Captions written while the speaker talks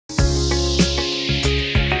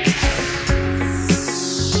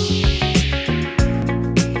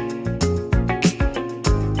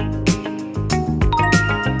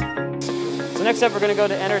next up, we're going to go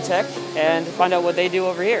to ENERTECH and find out what they do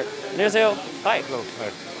over here. 안녕하세요. Hi. Hello. Hi.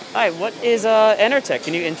 Hi. What is ENERTECH?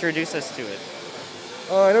 Can you introduce us to it?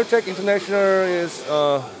 ENERTECH International is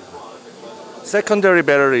secondary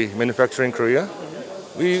battery manufacturer in Korea.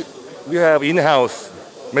 We have in-house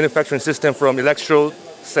manufacturing system from electrode,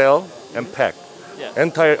 cell, and pack. Yeah.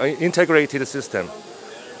 Entire integrated system.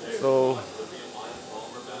 So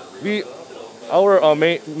our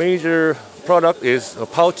major product is a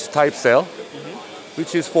pouch type cell,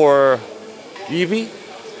 which is for EV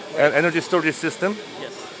and energy storage system,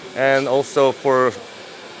 Yes. and also for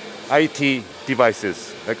IT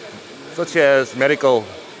devices, such as medical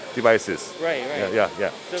devices. Right. Yeah.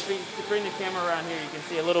 So if you bring the camera around here, you can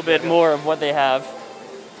see a little bit more of what they have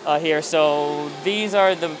here. So these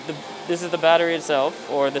are this is the battery itself,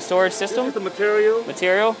 or the storage system. This is the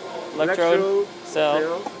material, electrode,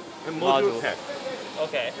 cell, and module module. pack.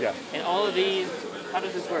 Okay. Yeah. And all of these, how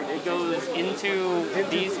does this work? It goes into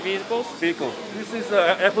these vehicles? This is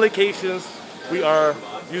applications we are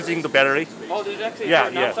using the battery. Oh, there's actually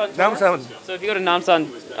Namsan. So if you go to Namsan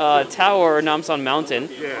Tower or Namsan Mountain,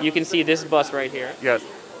 Yeah. you can see this bus right here. Yes.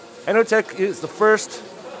 ENERTECH is the first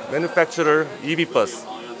manufacturer EV bus.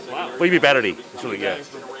 Wow. For EV battery, actually, yeah.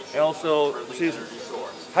 And also, this is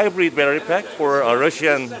hybrid battery pack for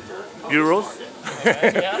Russian Euros.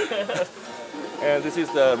 Yeah. And this is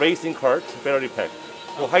the racing cart battery pack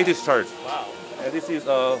for high discharge. Wow. And this is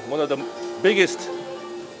one of the biggest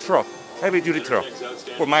truck, heavy duty truck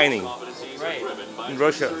for mining Right. in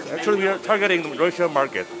Russia. Actually, we are targeting the Russian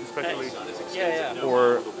market, especially Yeah.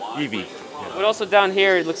 for EV. But also down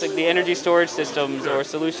here, it looks like the energy storage systems or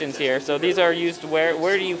solutions here. So these are used where?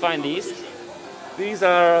 Where do you find these? These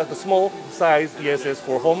are the small size ESS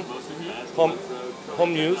for home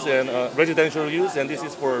use and residential use, and this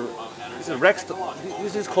is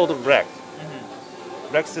called a rack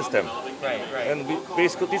system. Right. And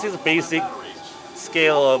basically, this is a basic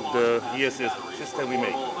scale of the ESS system we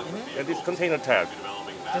make. And this container tag.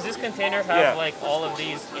 Does this container have Yeah. like all of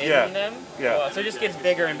these in Yeah. them? Yeah. Oh, so it just gets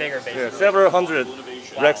bigger and bigger, basically. Yeah, several hundred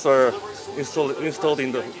racks are installed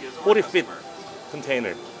in the 40-feet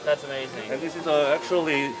container. That's amazing. And this is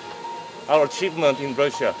actually our achievement in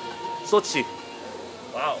Russia, Sochi,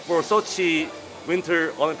 Wow. for Sochi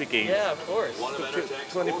Winter Olympic Games. Yeah, of course.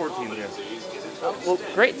 2014. Yeah. Well,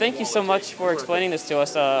 great. Thank you so much for explaining this to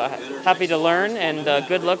us. Happy to learn, and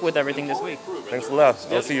good luck with everything this week. Thanks a lot.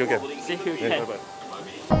 I'll see you again. See you Yeah, again. bye-bye.